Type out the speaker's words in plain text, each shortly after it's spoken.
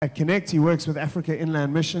At Connect, he works with Africa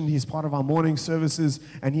Inland Mission. He's part of our morning services,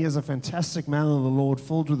 and he is a fantastic man of the Lord,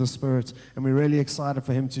 filled with the Spirit, and we're really excited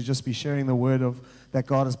for him to just be sharing the word of that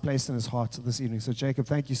God has placed in his heart this evening. So, Jacob,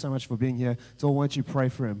 thank you so much for being here. So, why don't you pray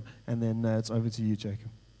for him, and then it's over to you, Jacob.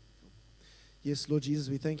 Yes, Lord Jesus,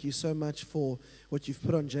 we thank you so much for what you've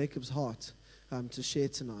put on Jacob's heart to share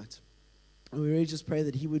tonight. And we really just pray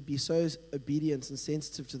that he would be so obedient and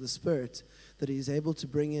sensitive to the Spirit that he is able to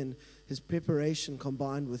bring in his preparation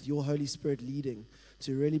combined with your Holy Spirit leading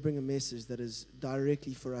to really bring a message that is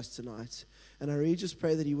directly for us tonight. And I really just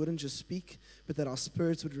pray that he wouldn't just speak, but that our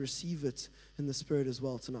spirits would receive it in the Spirit as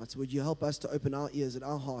well tonight. So would you help us to open our ears and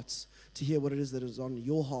our hearts to hear what it is that is on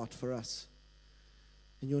your heart for us?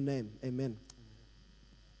 In your name, amen.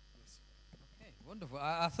 Wonderful.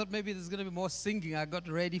 I thought maybe there's going to be more singing. I got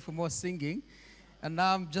ready for more singing. And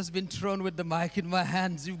now I'm just been thrown with the mic in my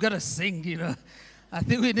hands. You've got to sing, you know. I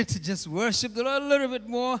think we need to just worship the Lord a little bit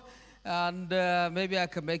more. And maybe I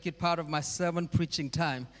can make it part of my sermon preaching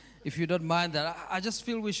time, if you don't mind that. I just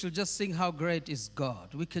feel we should just sing How Great Is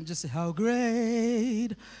God. We can just say, How great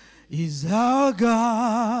is our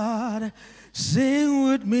God. Sing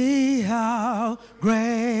with me, how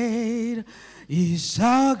great is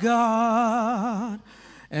our God,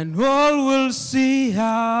 and all will see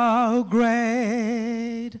how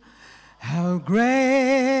great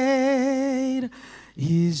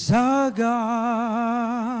is our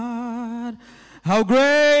God. How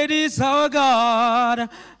great is our God,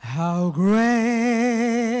 how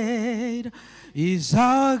great is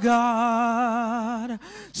our God.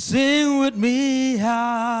 Sing with me,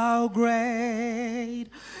 how great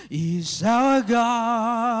is our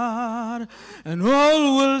God, and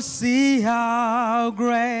all will see how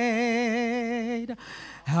great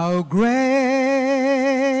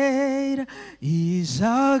is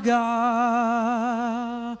our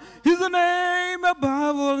God. He's the name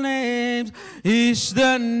above all names. Is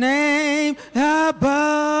the name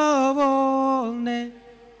above all names.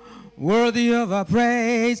 Worthy of our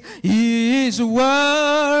praise. He is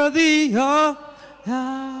worthy of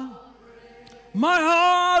our. My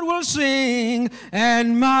heart will sing,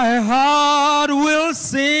 and my heart will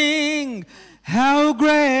sing. How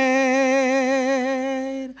great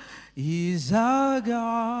is our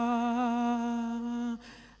God.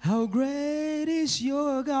 How great is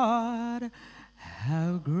your God.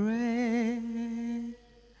 How great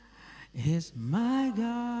is my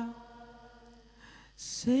God.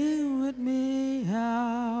 Sing with me,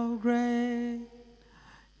 how great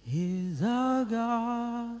is our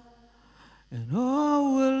God. And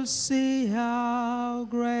all will see how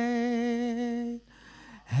great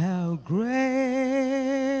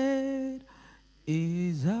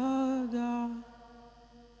is our God.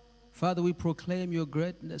 Father, we proclaim your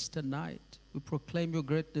greatness tonight. We proclaim your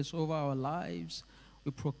greatness over our lives.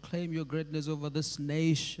 We proclaim your greatness over this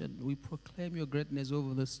nation. We proclaim your greatness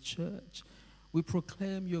over this church. We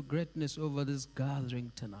proclaim your greatness over this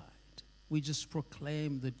gathering tonight. We just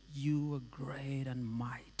proclaim that you are great and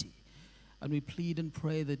mighty. And we plead and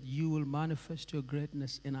pray that you will manifest your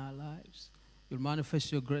greatness in our lives. You'll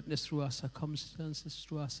manifest your greatness through our circumstances,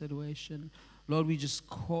 through our situation. Lord, we just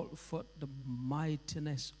call for the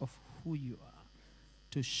mightiness of who you are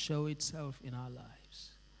to show itself in our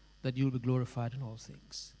lives, that you'll be glorified in all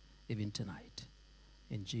things, even tonight.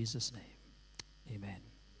 In Jesus' name, amen.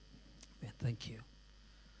 Amen. Thank you.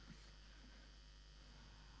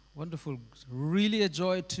 Wonderful. Really a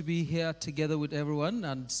joy to be here together with everyone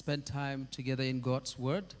and spend time together in God's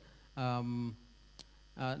Word. There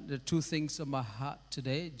are two things on my heart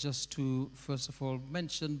today, just to, first of all,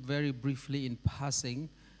 mention very briefly in passing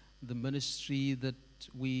the ministry that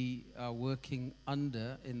we are working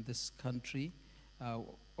under in this country.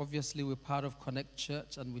 Obviously, we're part of Connect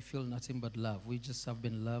Church, and we feel nothing but love. We just have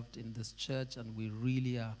been loved in this church, and we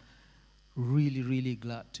really are really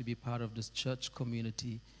glad to be part of this church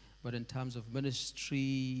community. But in terms of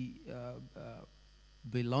ministry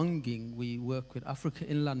belonging, we work with Africa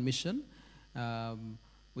Inland Mission,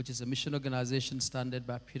 which is a mission organization started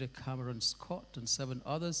by Peter Cameron Scott and 7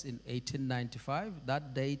 others in 1895.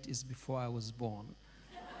 That date is before I was born,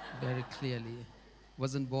 very clearly.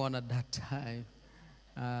 Wasn't born at that time.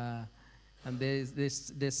 And they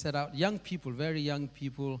set out, young people, very young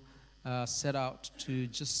people, set out to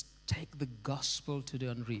just take the gospel to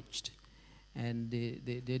the unreached. And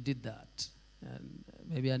they did that. And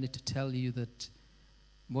maybe I need to tell you that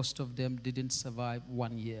most of them didn't survive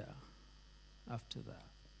 1 year after that.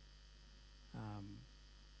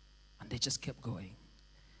 And they just kept going.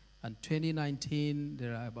 And 2019,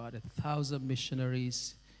 there are about 1,000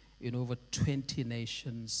 missionaries in over 20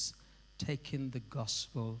 nations taking the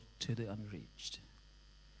gospel to the unreached.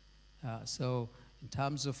 So in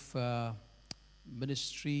terms of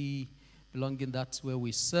ministry, belonging, that's where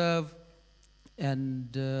we serve.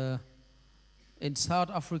 And in South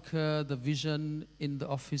Africa, the vision in the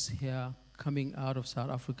office here coming out of South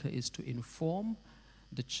Africa is to inform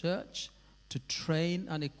the church, to train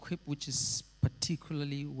and equip, which is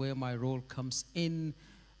particularly where my role comes in,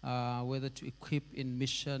 whether to equip in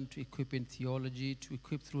mission, to equip in theology, to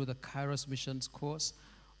equip through the Kairos Missions course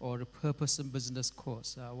or the Purpose and Business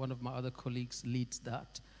course. One of my other colleagues leads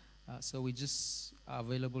that. So we just are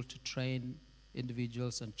available to train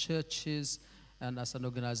individuals and churches. And as an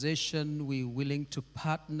organization, we're willing to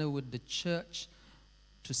partner with the church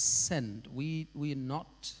to send. We're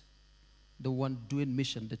not the one doing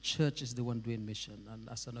mission. The church is the one doing mission. And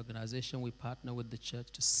as an organization, we partner with the church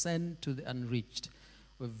to send to the unreached.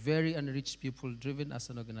 We're very unreached people driven as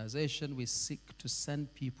an organization. We seek to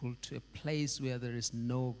send people to a place where there is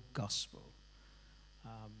no gospel.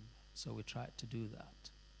 So we try to do that.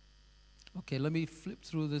 Okay, let me flip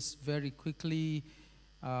through this very quickly.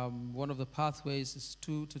 One of the pathways is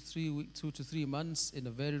 2 to 3 months in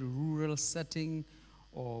a very rural setting,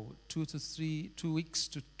 or 2 weeks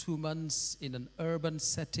to 2 months in an urban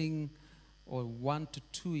setting, or 1 to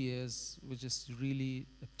 2 years, which is really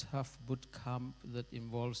a tough boot camp that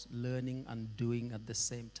involves learning and doing at the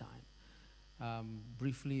same time.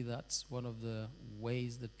 Briefly, that's one of the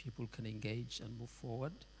ways that people can engage and move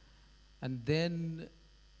forward. And then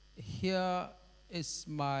here is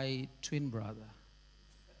my twin brother,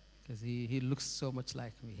 because he looks so much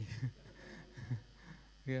like me.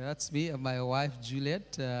 Yeah, that's me and my wife,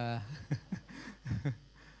 Juliet.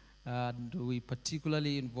 And we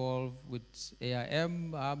particularly involved with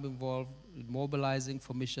AIM. I'm involved in mobilizing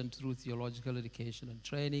for mission through theological education and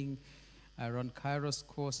training. I run Kairos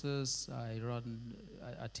courses.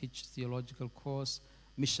 I teach theological course,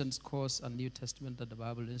 missions course, and New Testament at the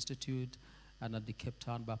Bible Institute and at the Cape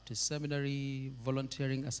Town Baptist Seminary,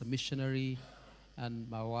 volunteering as a missionary. And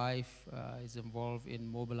my wife is involved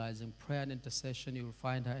in mobilizing prayer and intercession. You will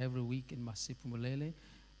find her every week in Masipu Mulele,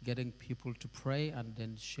 getting people to pray and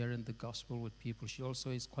then sharing the gospel with people. She also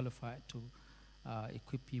is qualified to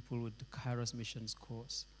equip people with the Kairos Missions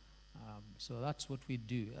course. So that's what we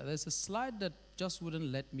do. There's a slide that just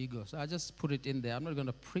wouldn't let me go, so I just put it in there. I'm not going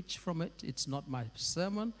to preach from it. It's not my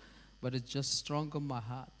sermon, but it's just strong on my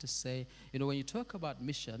heart to say, when you talk about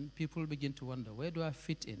mission, people begin to wonder, where do I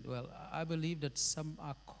fit in? Well, I believe that some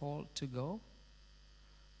are called to go.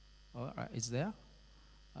 All right, it's there,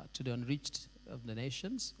 to the unreached of the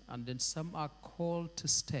nations, and then some are called to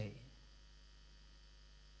stay.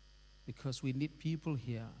 Because we need people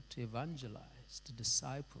here to evangelize, to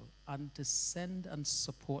disciple, and to send and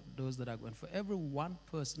support those that are going. For every one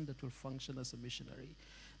person that will function as a missionary,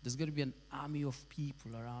 there's going to be an army of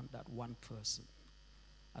people around that one person.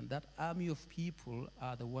 And that army of people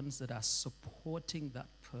are the ones that are supporting that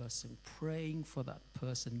person, praying for that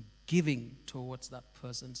person, giving towards that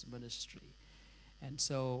person's ministry. And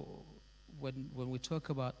so when we talk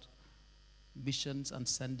about missions and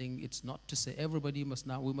sending, it's not to say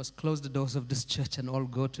we must close the doors of this church and all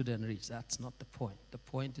go to the unreached. That's not the point. The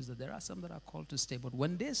point is that there are some that are called to stay, but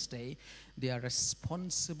when they stay, they are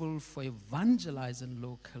responsible for evangelizing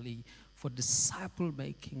locally, for disciple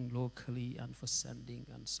making locally, and for sending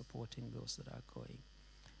and supporting those that are going.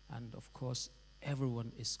 And of course,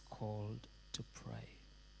 everyone is called to pray.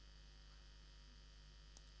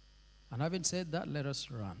 And having said that, let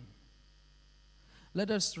us run.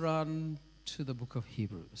 Let us run to the book of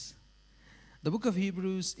Hebrews. The book of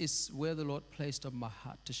Hebrews is where the Lord placed on my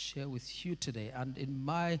heart to share with you today. And in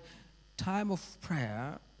my time of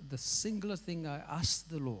prayer, the singular thing I asked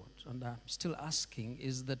the Lord, and I'm still asking,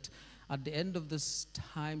 is that at the end of this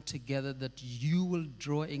time together, that you will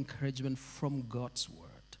draw encouragement from God's word.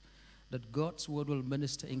 That God's word will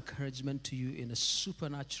minister encouragement to you in a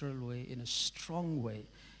supernatural way, in a strong way,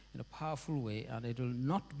 in a powerful way, and it will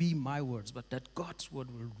not be my words, but that God's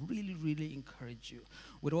word will really, really encourage you.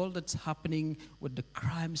 With all that's happening, with the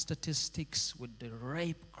crime statistics, with the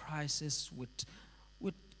rape crisis, with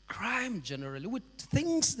crime generally, with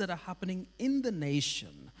things that are happening in the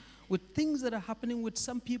nation, with things that are happening with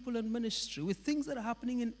some people in ministry, with things that are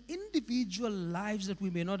happening in individual lives that we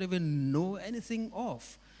may not even know anything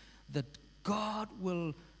of, that God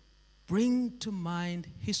will bring to mind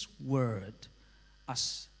His word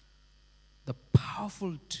as the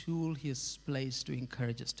powerful tool He has placed to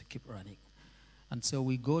encourage us to keep running. And so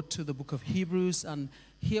we go to the book of Hebrews and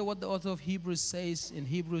hear what the author of Hebrews says in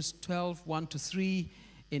Hebrews 12, 1 to 3,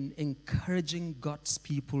 in encouraging God's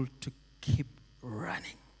people to keep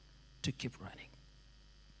running, to keep running.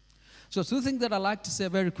 So two things that I like to say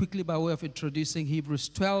very quickly by way of introducing Hebrews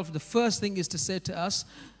 12. The first thing is to say to us,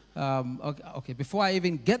 okay, before I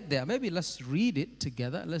even get there, maybe let's read it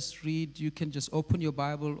together. Let's read. You can just open your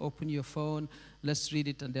Bible, open your phone. Let's read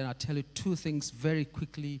it, and then I'll tell you two things very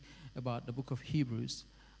quickly about the book of Hebrews,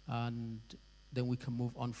 and then we can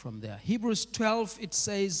move on from there. Hebrews 12, it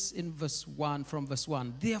says in from verse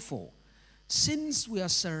 1, therefore, since we are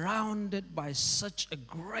surrounded by such a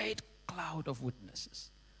great cloud of witnesses,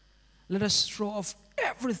 let us throw off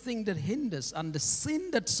everything that hinders and the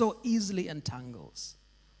sin that so easily entangles.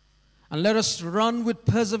 And let us run with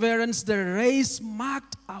perseverance the race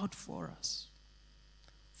marked out for us,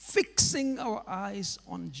 fixing our eyes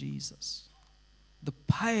on Jesus, the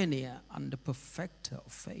pioneer and the perfecter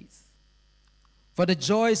of faith. For the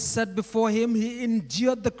joy set before him, he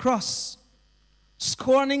endured the cross,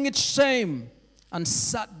 scorning its shame, and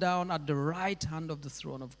sat down at the right hand of the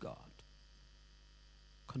throne of God.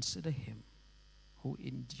 Consider him who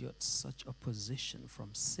endured such opposition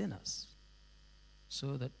from sinners,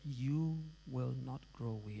 so that you will not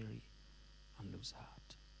grow weary and lose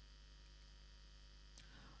heart.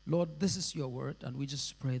 Lord, this is your word, and we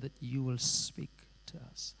just pray that you will speak to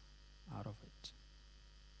us out of it.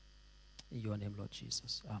 In your name, Lord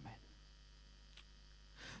Jesus. Amen.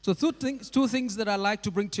 So two things that I like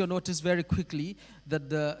to bring to your notice very quickly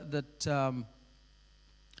that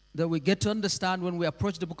we get to understand when we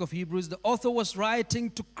approach the book of Hebrews. The author was writing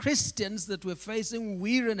to Christians that were facing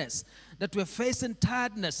weariness, that were facing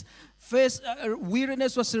tiredness.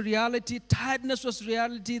 Weariness was a reality. Tiredness was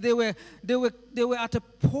reality. They were at a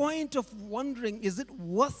point of wondering, is it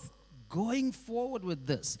worth going forward with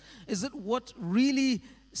this? Is it worth really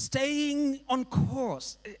staying on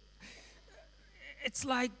course? It's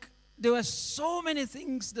like there were so many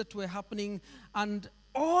things that were happening, and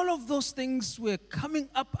all of those things were coming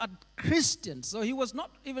up at Christians. So he was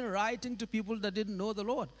not even writing to people that didn't know the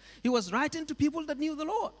Lord. He was writing to people that knew the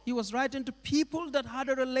Lord. He was writing to people that had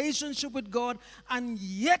a relationship with God, and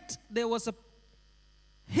yet there was a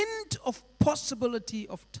hint of possibility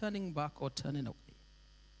of turning back or turning away.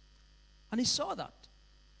 And he saw that.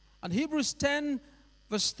 And Hebrews 10,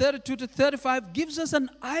 verse 32 to 35 gives us an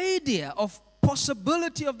idea of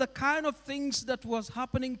possibility of the kind of things that was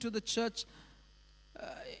happening to the church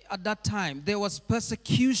at that time. There was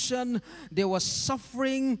persecution, there was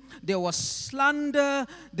suffering, there was slander,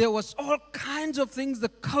 there was all kinds of things. The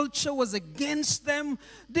culture was against them.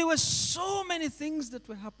 There were so many things that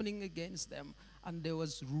were happening against them. And there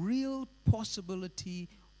was real possibility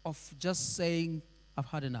of just saying, I've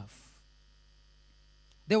had enough.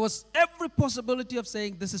 There was every possibility of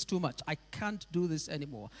saying, this is too much. I can't do this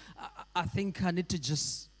anymore. I think I need to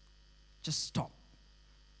just stop.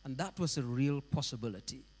 And that was a real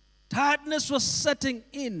possibility. Tiredness was setting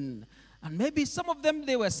in. And maybe some of them,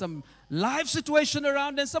 there was some life situation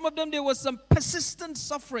around, and some of them, there was some persistent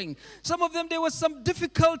suffering. Some of them, there was some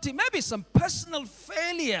difficulty, maybe some personal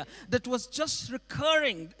failure that was just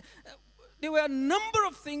recurring. There were a number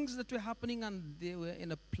of things that were happening, and they were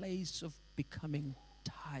in a place of becoming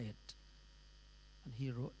tired. And he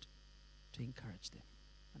wrote to encourage them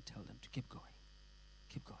and tell them to keep going.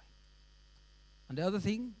 Keep going. And the other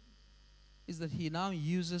thing is that he now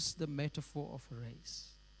uses the metaphor of a race.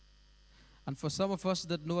 And for some of us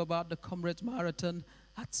that know about the Comrades Marathon,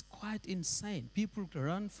 that's quite insane. People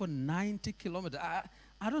run for 90 kilometers.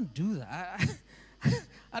 I don't do that.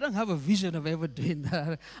 I don't have a vision of ever doing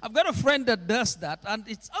that. I've got a friend that does that, and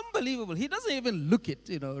it's unbelievable. He doesn't even look it.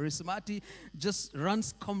 Rismati just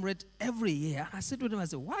runs Comrade every year. I said to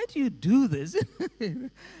him, why do you do this?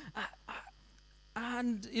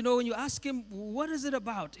 And, when you ask him, what is it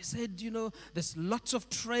about? He said, there's lots of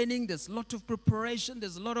training, there's a lot of preparation,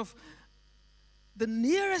 there's a lot of... The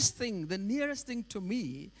nearest thing to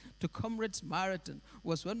me, to Comrades Marathon,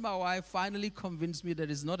 was when my wife finally convinced me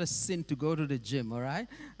that it's not a sin to go to the gym, all right?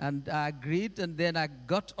 And I agreed, and then I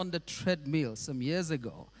got on the treadmill some years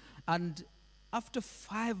ago. And after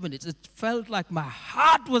 5 minutes, it felt like my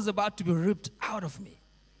heart was about to be ripped out of me.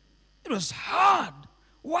 It was hard.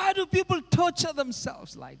 Why do people torture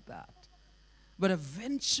themselves like that? But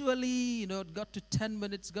eventually, it got to 10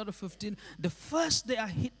 minutes, got to 15. The first day I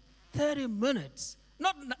hit 30 minutes.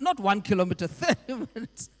 Not 1 kilometer, 30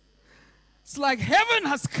 minutes. It's like heaven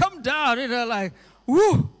has come down, like,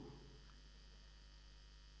 whoo.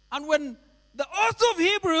 And when the author of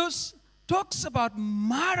Hebrews talks about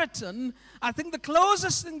marathon, I think the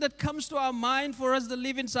closest thing that comes to our mind for us that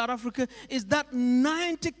live in South Africa is that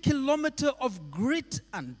 90 kilometer of grit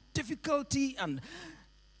and difficulty and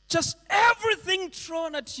just everything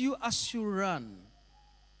thrown at you as you run.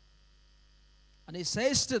 And he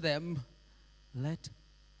says to them, let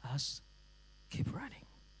us keep running.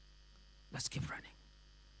 Let's keep running.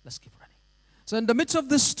 Let's keep running. So in the midst of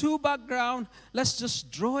this two background, let's just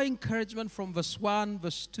draw encouragement from verse 1,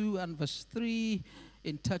 verse 2, and verse 3,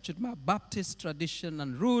 in touch with my Baptist tradition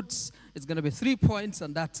and roots. It's going to be 3 points,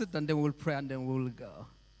 and that's it, and then we'll pray, and then we'll go.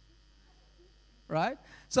 Right?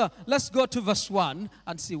 So let's go to verse 1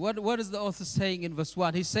 and see what is the author saying in verse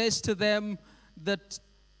 1. He says to them that,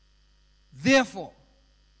 therefore,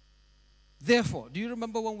 do you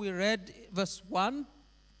remember when we read verse 1?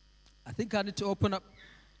 I think I need to open up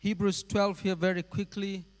Hebrews 12 here very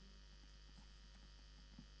quickly.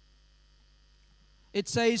 It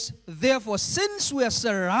says, therefore, since we are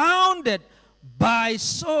surrounded by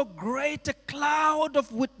so great a cloud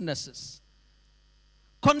of witnesses,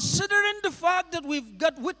 considering the fact that we've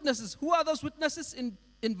got witnesses, who are those witnesses in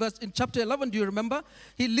chapter 11, do you remember?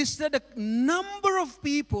 He listed a number of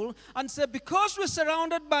people and said, because we're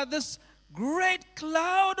surrounded by this great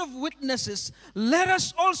cloud of witnesses, let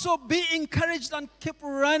us also be encouraged and keep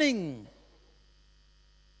running.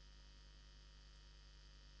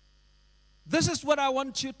 This is what I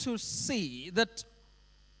want you to see, that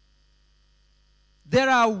there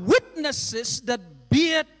are witnesses that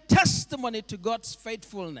bear testimony to God's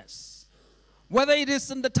faithfulness. Whether it is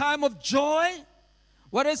in the time of joy,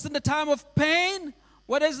 whether it's in the time of pain,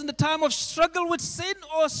 whether it's in the time of struggle with sin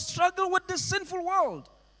or struggle with the sinful world.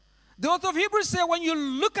 The author of Hebrews says when you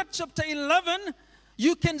look at chapter 11,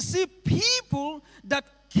 you can see people that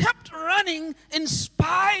kept running in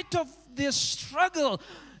spite of their struggle,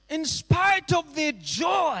 in spite of their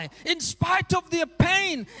joy, in spite of their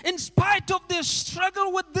pain, in spite of their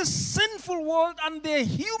struggle with this sinful world and their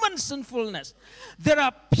human sinfulness. There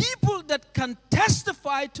are people that can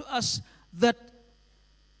testify to us that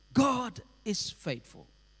God is faithful.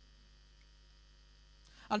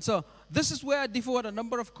 And so this is where I differ with a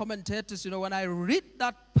number of commentators. When I read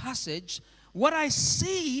that passage, what I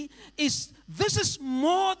see is this is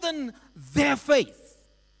more than their faith.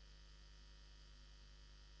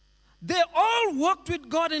 They all walked with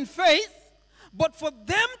God in faith, but for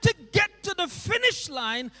them to get to the finish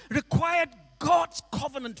line required God's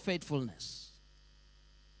covenant faithfulness.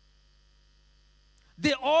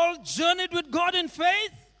 They all journeyed with God in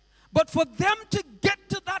faith, but for them to get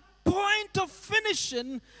to that point of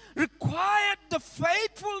finishing required the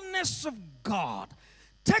faithfulness of God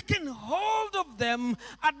taking hold of them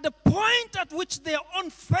at the point at which their own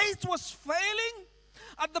faith was failing,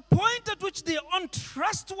 at the point at which their own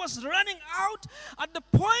trust was running out, at the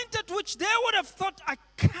point at which they would have thought, I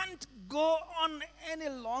can't go on any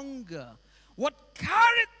longer. What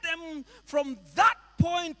carried them from that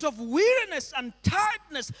point of weariness and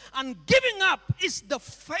tiredness and giving up is the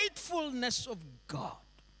faithfulness of God.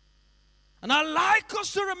 And I'd like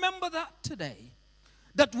us to remember that today,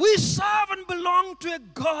 that we serve and belong to a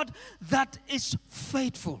God that is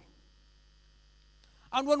faithful.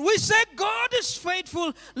 And when we say God is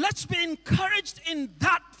faithful, let's be encouraged in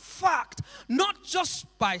that fact, not just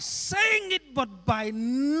by saying it, but by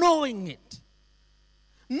knowing it.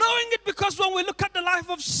 Knowing it because when we look at the life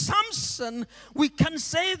of Samson, we can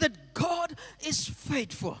say that God is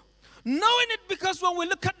faithful. Knowing it because when we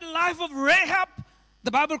look at the life of Rahab,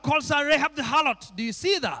 the Bible calls her Rahab the harlot. Do you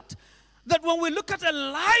see that? That when we look at a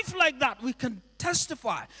life like that, we can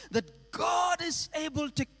testify that God is able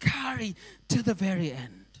to carry to the very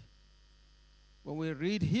end. When we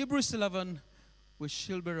read Hebrews 11, we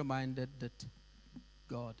shall be reminded that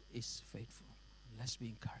God is faithful. Let's be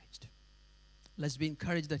encouraged. Let's be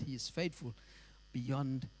encouraged that He is faithful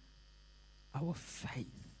beyond our faith.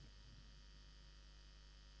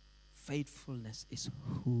 Faithfulness is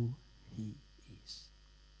who He is.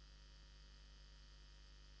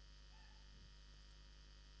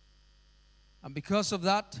 And because of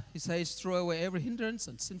that, He says, throw away every hindrance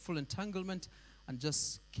and sinful entanglement and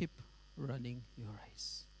just keep running your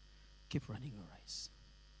race. Keep running your race.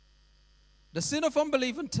 The sin of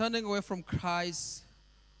unbelief and turning away from Christ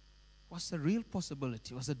was a real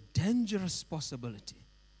possibility, was a dangerous possibility.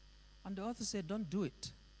 And the author said, don't do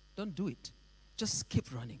it. Don't do it. Just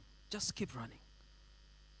keep running. Just keep running.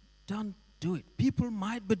 Don't do it. People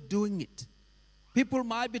might be doing it. People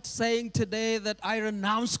might be saying today that I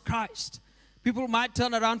renounce Christ. People might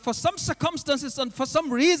turn around for some circumstances and for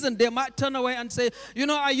some reason they might turn away and say,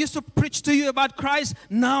 I used to preach to you about Christ.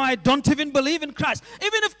 Now I don't even believe in Christ.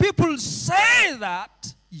 Even if people say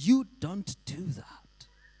that, you don't do that.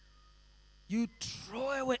 You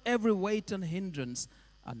throw away every weight and hindrance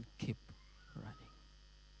and keep running.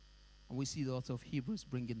 And we see the author of Hebrews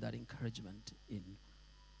bringing that encouragement in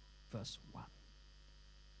verse 1.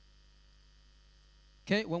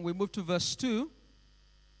 Okay, when we move to verse 2,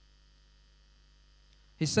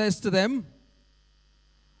 He says to them,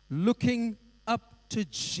 looking up to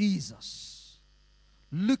Jesus.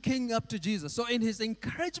 Looking up to Jesus. So in his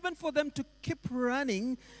encouragement for them to keep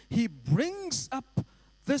running, he brings up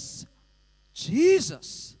this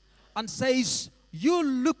Jesus and says, you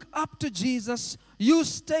look up to Jesus, you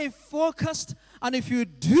stay focused, and if you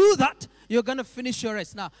do that, you're going to finish your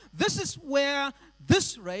race. Now, this is where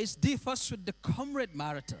this race differs with the Comrade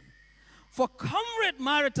Marathon. For Comrade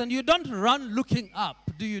Marathon, you don't run looking up.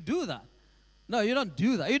 Do you do that? No, you don't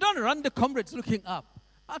do that. You don't run the comrades looking up.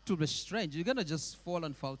 That would be strange. You're going to just fall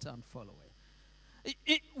and falter and fall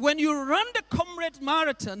away. When you run the Comrade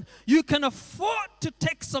Marathon, you can afford to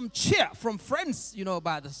take some cheer from friends,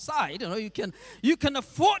 by the side. You can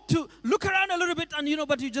afford to look around a little bit and,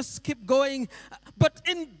 but you just keep going. But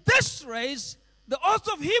in this race, the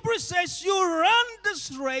author of Hebrews says you run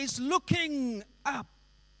this race looking up.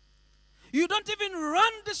 You don't even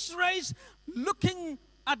run this race looking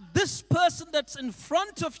at this person that's in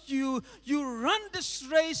front of you. You run this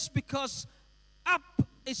race because up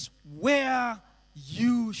is where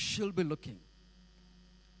you should be looking.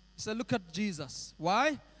 So look at Jesus.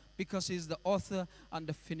 Why? Because he's the author and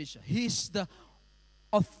the finisher. He's the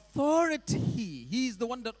authority. He's the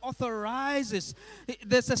one that authorizes.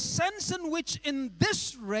 There's a sense in which in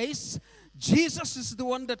this race, Jesus is the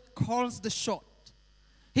one that calls the shot.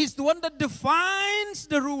 He's the one that defines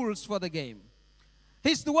the rules for the game.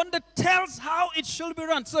 He's the one that tells how it should be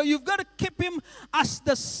run. So you've got to keep him as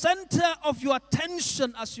the center of your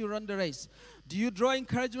attention as you run the race. Do you draw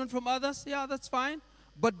encouragement from others? Yeah, that's fine.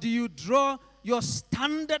 But do you draw your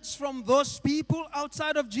standards from those people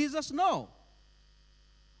outside of Jesus? No.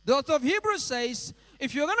 The author of Hebrews says,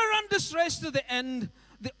 if you're going to run this race to the end,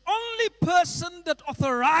 the only person that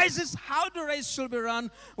authorizes how the race should be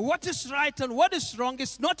run, what is right and what is wrong,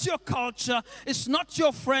 is not your culture, it's not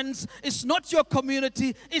your friends, it's not your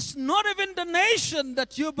community, it's not even the nation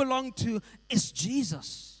that you belong to, it's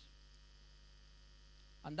Jesus.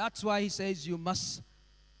 And that's why he says you must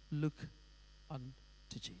look unto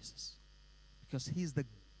Jesus. Because he's the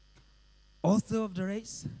author of the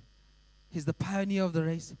race, he's the pioneer of the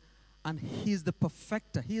race, and he's the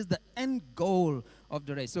perfecter. He is the end goal of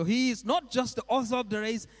the race. So he is not just the author of the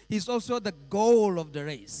race, he's also the goal of the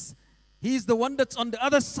race. He's the one that's on the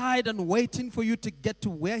other side and waiting for you to get to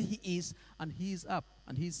where he is, and he's up.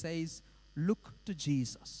 And he says, look to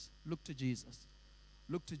Jesus. Look to Jesus.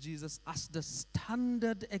 Look to Jesus as the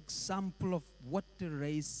standard example of what the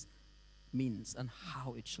race means and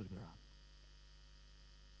how it should be run.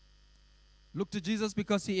 Look to Jesus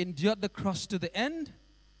because he endured the cross to the end,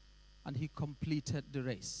 and he completed the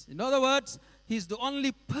race. In other words, he's the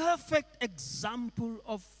only perfect example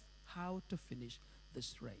of how to finish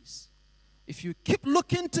this race. If you keep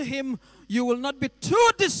looking to him, you will not be too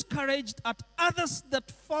discouraged at others that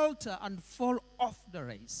falter and fall off the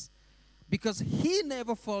race. Because he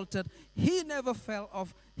never faltered, he never fell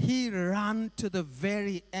off, he ran to the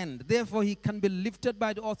very end. Therefore, he can be lifted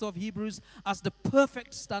by the author of Hebrews as the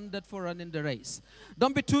perfect standard for running the race.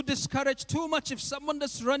 Don't be too discouraged too much if someone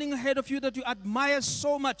that's running ahead of you that you admire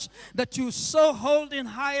so much, that you so hold in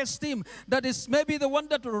high esteem, that is maybe the one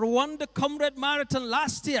that won the Comrade Marathon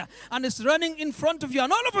last year and is running in front of you,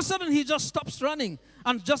 and all of a sudden he just stops running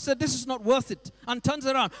and just said, this is not worth it, and turns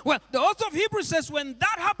around. Well, the author of Hebrews says when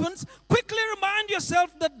that happens, quickly remind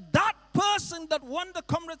yourself that that person that won the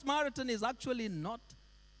Comrades Marathon is actually not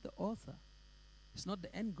the author. He's not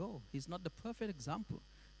the end goal. He's not the perfect example.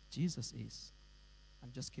 Jesus is.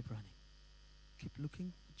 And just keep running. Keep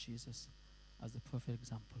looking at Jesus as the perfect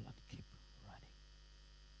example and keep running.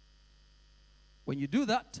 When you do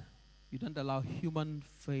that, you don't allow human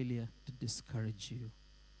failure to discourage you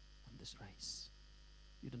on this race.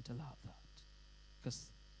 You don't allow that.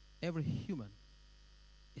 Because every human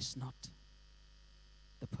is not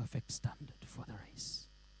the perfect standard for the race.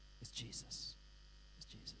 It's Jesus. It's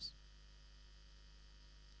Jesus.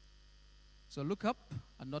 So look up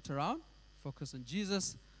and not around. Focus on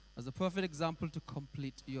Jesus as the perfect example to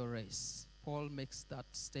complete your race. Paul makes that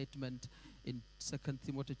statement in 2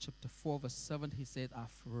 Timothy chapter 4 verse 7. He said,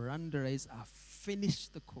 I've run the race, I've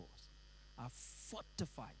finished the course, I've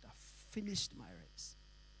fortified, I've finished my race.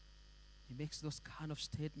 He makes those kind of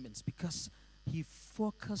statements because he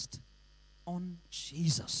focused on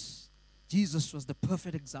Jesus. Jesus was the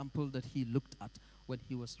perfect example that he looked at when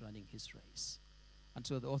he was running his race. And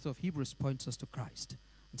so the author of Hebrews points us to Christ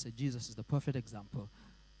and said Jesus is the perfect example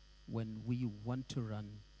when we want to run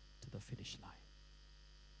to the finish line.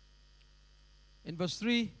 In verse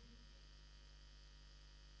 3,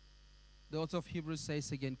 the author of Hebrews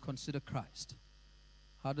says again, consider Christ.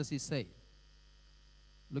 How does he say it?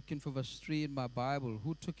 Looking for verse 3 in my Bible.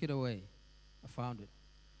 Who took it away? I found it.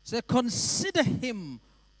 Say, consider him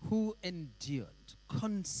who endured.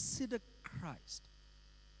 Consider Christ.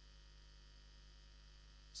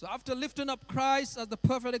 So after lifting up Christ as the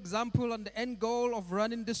perfect example and the end goal of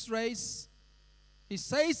running this race, he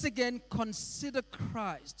says again, consider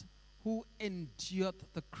Christ who endured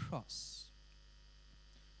the cross.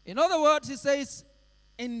 In other words, he says,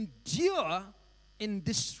 endure in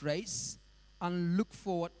this race and look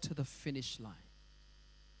forward to the finish line.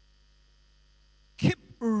 Keep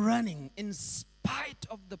running in spite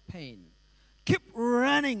of the pain. Keep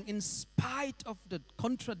running in spite of the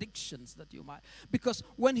contradictions that you might. Because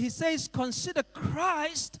when he says consider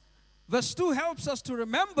Christ, verse 2 helps us to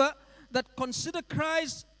remember that consider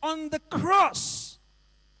Christ on the cross.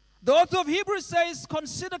 The author of Hebrews says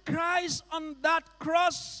consider Christ on that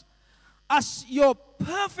cross as your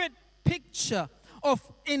perfect picture of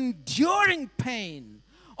enduring pain,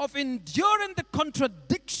 of enduring the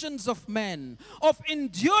contradictions of men, of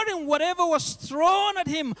enduring whatever was thrown at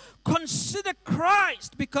him. Consider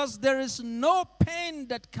Christ, because there is no pain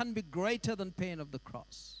that can be greater than pain of the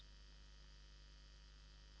cross.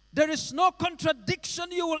 There is no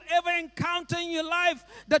contradiction you will ever encounter in your life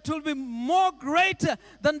that will be more greater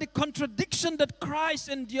than the contradiction that Christ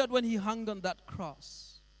endured when he hung on that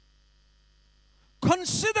cross.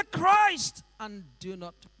 Consider Christ and do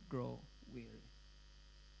not grow weary.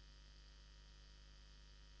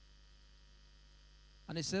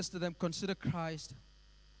 And he says to them, consider Christ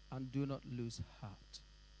and do not lose heart.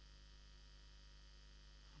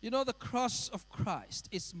 You know, the cross of Christ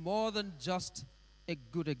is more than just a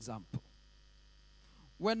good example.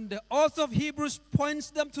 When the author of Hebrews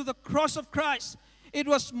points them to the cross of Christ, it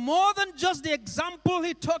was more than just the example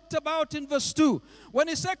he talked about in verse 2. When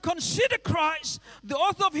he said, consider Christ, the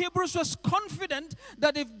author of Hebrews was confident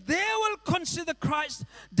that if they will consider Christ,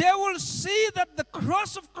 they will see that the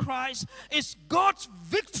cross of Christ is God's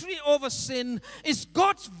victory over sin, is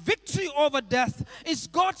God's victory over death, is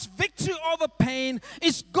God's victory over pain,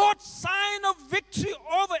 is God's sign of victory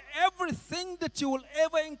over everything that you will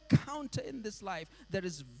ever encounter in this life. There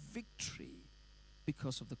is victory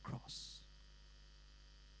because of the cross.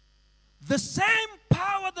 The same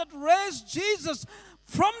power that raised Jesus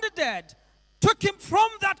from the dead, took him from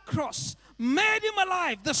that cross, made him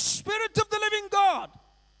alive. The Spirit of the living God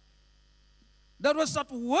that was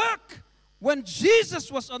at work when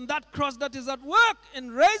Jesus was on that cross, that is at work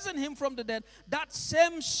in raising him from the dead, that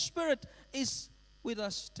same Spirit is with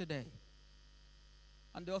us today.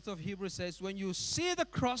 And the author of Hebrews says, when you see the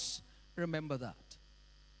cross, remember that.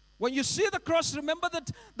 When you see the cross, remember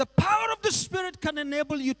that the power of the Spirit can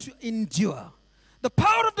enable you to endure. The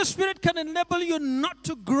power of the Spirit can enable you not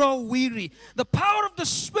to grow weary. The power of the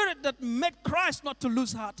Spirit that made Christ not to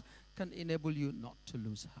lose heart can enable you not to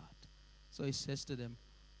lose heart. So he says to them,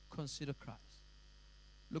 consider Christ.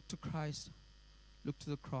 Look to Christ. Look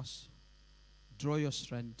to the cross. Draw your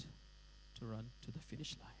strength to run to the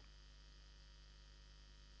finish line.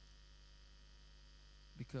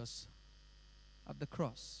 Because at the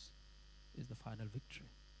cross is the final victory.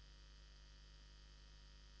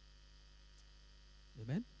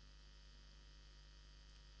 Amen?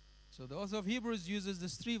 So the author of Hebrews uses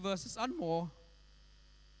these 3 verses and more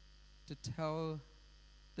to tell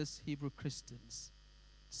these Hebrew Christians,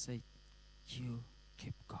 say, you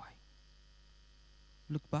keep going.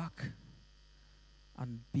 Look back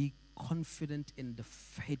and be confident in the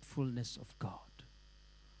faithfulness of God.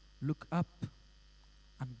 Look up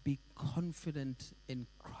and be confident in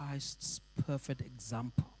Christ's perfect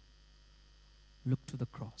example. Look to the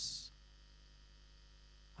cross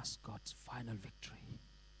as God's final victory.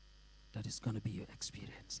 That is going to be your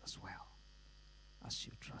experience as well as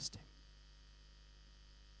you trust him.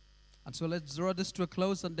 And so let's draw this to a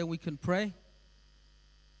close and then we can pray.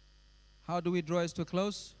 How do we draw this to a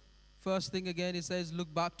close? First thing again, he says,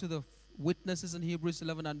 look back to the witnesses in Hebrews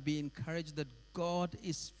 11 and be encouraged that God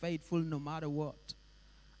is faithful no matter what.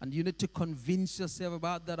 And you need to convince yourself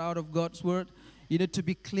about that out of God's word. You need to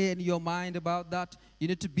be clear in your mind about that. You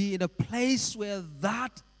need to be in a place where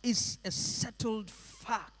that is a settled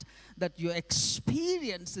fact, that your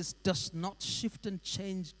experiences does not shift and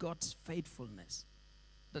change God's faithfulness,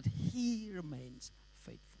 that he remains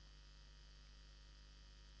faithful.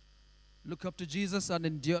 Look up to Jesus and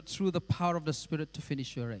endure through the power of the Spirit to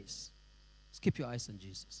finish your race. Just keep your eyes on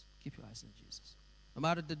Jesus. Keep your eyes on Jesus. No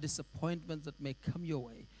matter the disappointments that may come your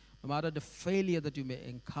way, no matter the failure that you may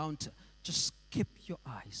encounter, just keep your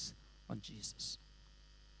eyes on Jesus.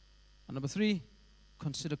 And number 3,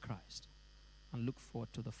 consider Christ and look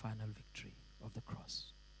forward to the final victory of the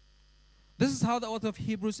cross. This is how the author of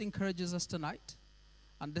Hebrews encourages us tonight.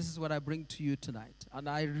 And this is what I bring to you tonight. And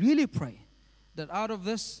I really pray that out of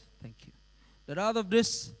this, thank you, that out of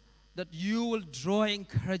this, that you will draw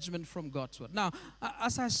encouragement from God's word. Now,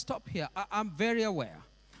 as I stop here, I'm very aware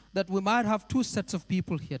that we might have two sets of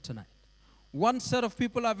people here tonight. One set of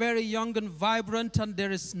people are very young and vibrant, and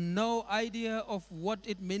there is no idea of what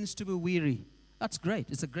it means to be weary. That's great.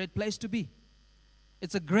 It's a great place to be.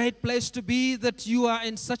 It's a great place to be, that you are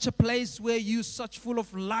in such a place where you're such full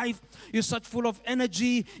of life, you're such full of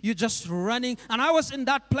energy, you're just running. And I was in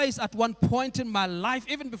that place at one point in my life.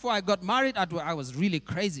 Even before I got married, I was really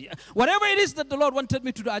crazy. Whatever it is that the Lord wanted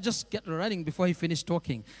me to do, I just get running before He finished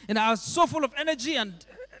talking. And I was so full of energy and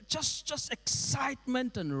just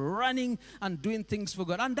excitement and running and doing things for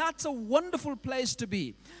God. And that's a wonderful place to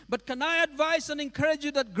be. But can I advise and encourage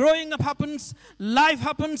you that growing up happens, life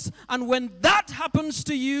happens, and when that happens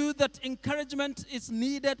to you, that encouragement is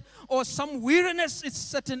needed or some weariness is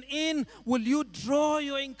setting in, will you draw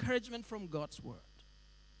your encouragement from God's word?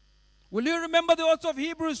 Will you remember the author of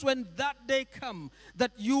Hebrews when that day come,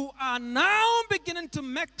 that you are now beginning to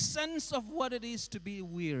make sense of what it is to be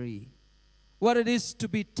weary, what it is to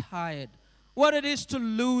be tired, what it is to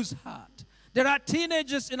lose heart. There are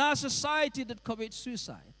teenagers in our society that commit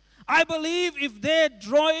suicide. I believe if they're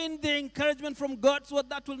drawing the encouragement from God's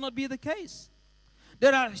word, that will not be the case.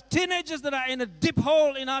 There are teenagers that are in a deep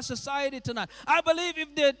hole in our society tonight. I believe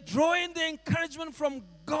if they're drawing the encouragement from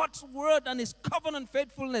God's word and His covenant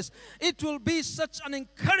faithfulness, it will be such an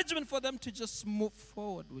encouragement for them to just move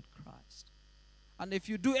forward with Christ. And if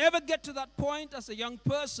you do ever get to that point as a young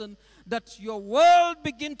person, that your world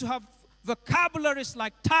begin to have vocabularies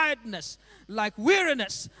like tiredness, like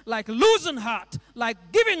weariness, like losing heart, like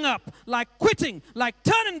giving up, like quitting, like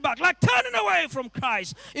turning back, like turning away from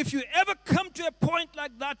Christ. If you ever come to a point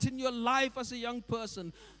like that in your life as a young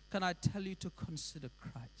person, can I tell you to consider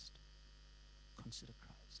Christ? Consider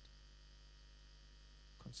Christ.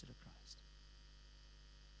 Consider Christ.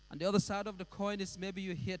 And the other side of the coin is maybe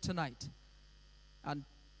you're here tonight and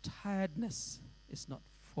tiredness is not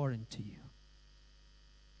foreign to you.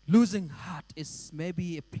 Losing heart is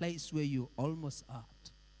maybe a place where you almost are.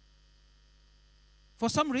 For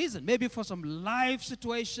some reason, maybe for some life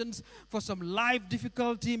situations, for some life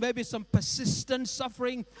difficulty, maybe some persistent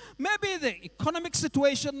suffering, maybe the economic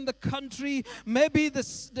situation in the country, maybe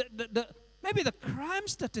maybe the crime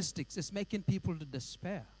statistics is making people to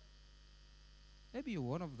despair. Maybe you're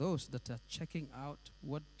one of those that are checking out,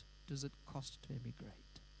 what does it cost to immigrate?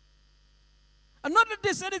 And not that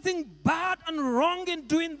there's anything bad and wrong in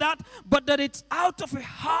doing that, but that it's out of a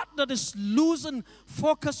heart that is losing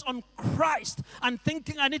focus on Christ and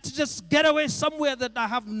thinking I need to just get away somewhere that I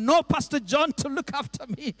have no Pastor John to look after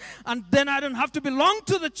me, and then I don't have to belong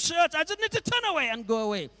to the church. I just need to turn away and go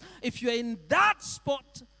away. If you're in that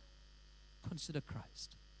spot, consider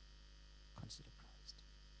Christ. Consider Christ.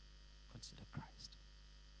 Consider Christ.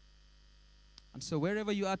 And so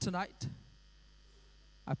wherever you are tonight,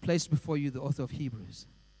 I place before you the author of Hebrews,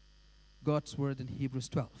 God's word in Hebrews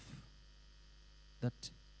 12,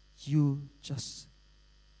 that you just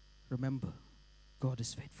remember God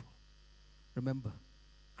is faithful. Remember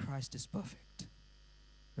Christ is perfect.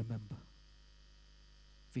 Remember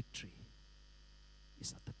victory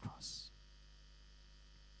is at the cross.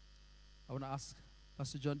 I want to ask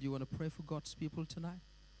Pastor John, do you want to pray for God's people tonight?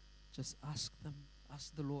 Just ask them,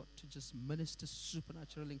 ask the Lord to just minister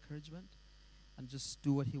supernatural encouragement and just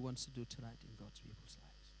do what He wants to do tonight in God's people's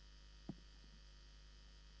lives.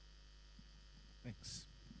 Thanks.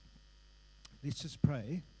 Let's just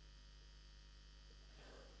pray.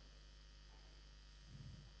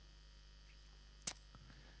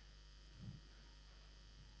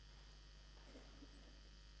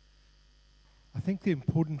 I think the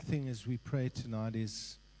important thing as we pray tonight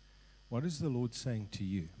is, what is the Lord saying to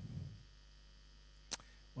you?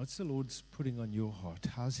 What's the Lord's putting on your heart?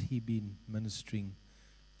 How's He been ministering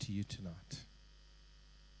to you tonight?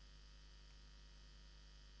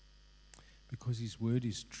 Because His word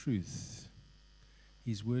is truth.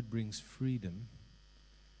 His word brings freedom.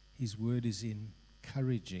 His word is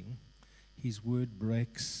encouraging. His word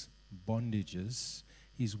breaks bondages.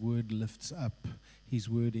 His word lifts up. His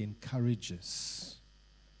word encourages.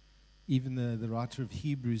 Even the writer of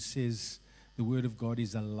Hebrews says the word of God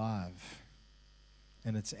is alive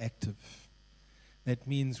and it's active. That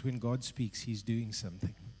means when God speaks, He's doing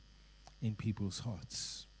something in people's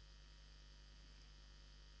hearts.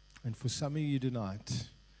 And for some of you tonight,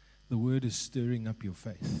 the word is stirring up your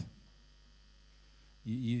faith.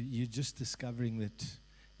 You're just discovering that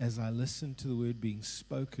as I listen to the word being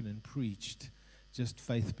spoken and preached, just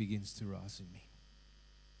faith begins to rise in me.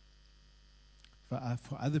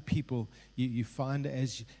 For other people, you find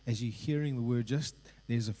as you're hearing the word, just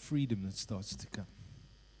there's a freedom that starts to come.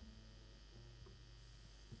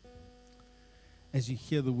 As you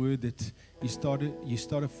hear the word, that you start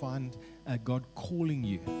to find God calling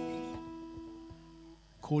you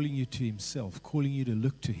to himself, calling you to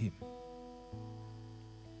look to him.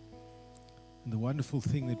 And the wonderful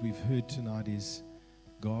thing that we've heard tonight is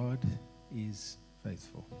God is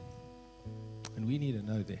faithful. And we need to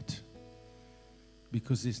know that,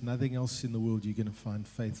 because there's nothing else in the world you're going to find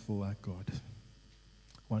faithful like God.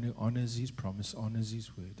 One who honors his promise, honors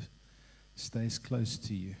his word, stays close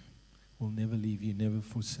to you, will never leave you, never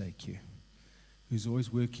forsake you, who's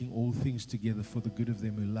always working all things together for the good of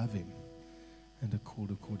them who love him and are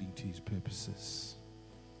called according to his purposes.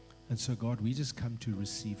 And so, God, we just come to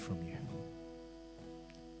receive from you.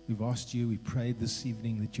 We've asked you, we prayed this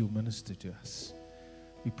evening that you'll minister to us.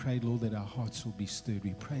 We prayed, Lord, that our hearts will be stirred.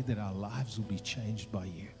 We prayed that our lives will be changed by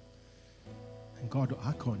you. And God,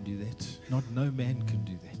 I can't do that. No man can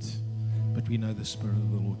do that. But we know the Spirit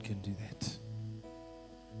of the Lord can do that.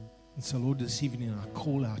 And so, Lord, this evening I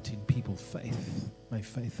call out in people faith. May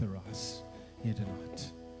faith arise here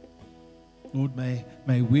tonight. Lord, may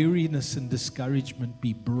weariness and discouragement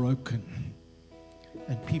be broken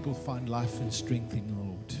and people find life and strength in the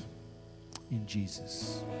Lord. In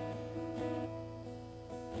Jesus.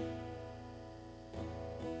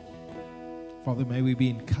 Father, may we be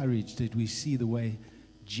encouraged that we see the way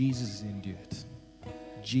Jesus endured.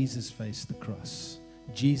 Jesus faced the cross.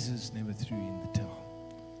 Jesus never threw in the towel.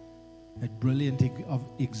 A brilliant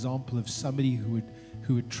example of somebody who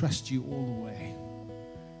would trust you all the way,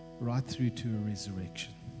 right through to a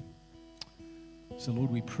resurrection. So,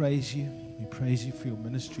 Lord, we praise you. We praise you for your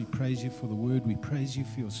ministry. Praise you for the word. We praise you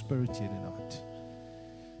for your spirit here tonight.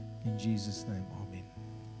 In Jesus' name,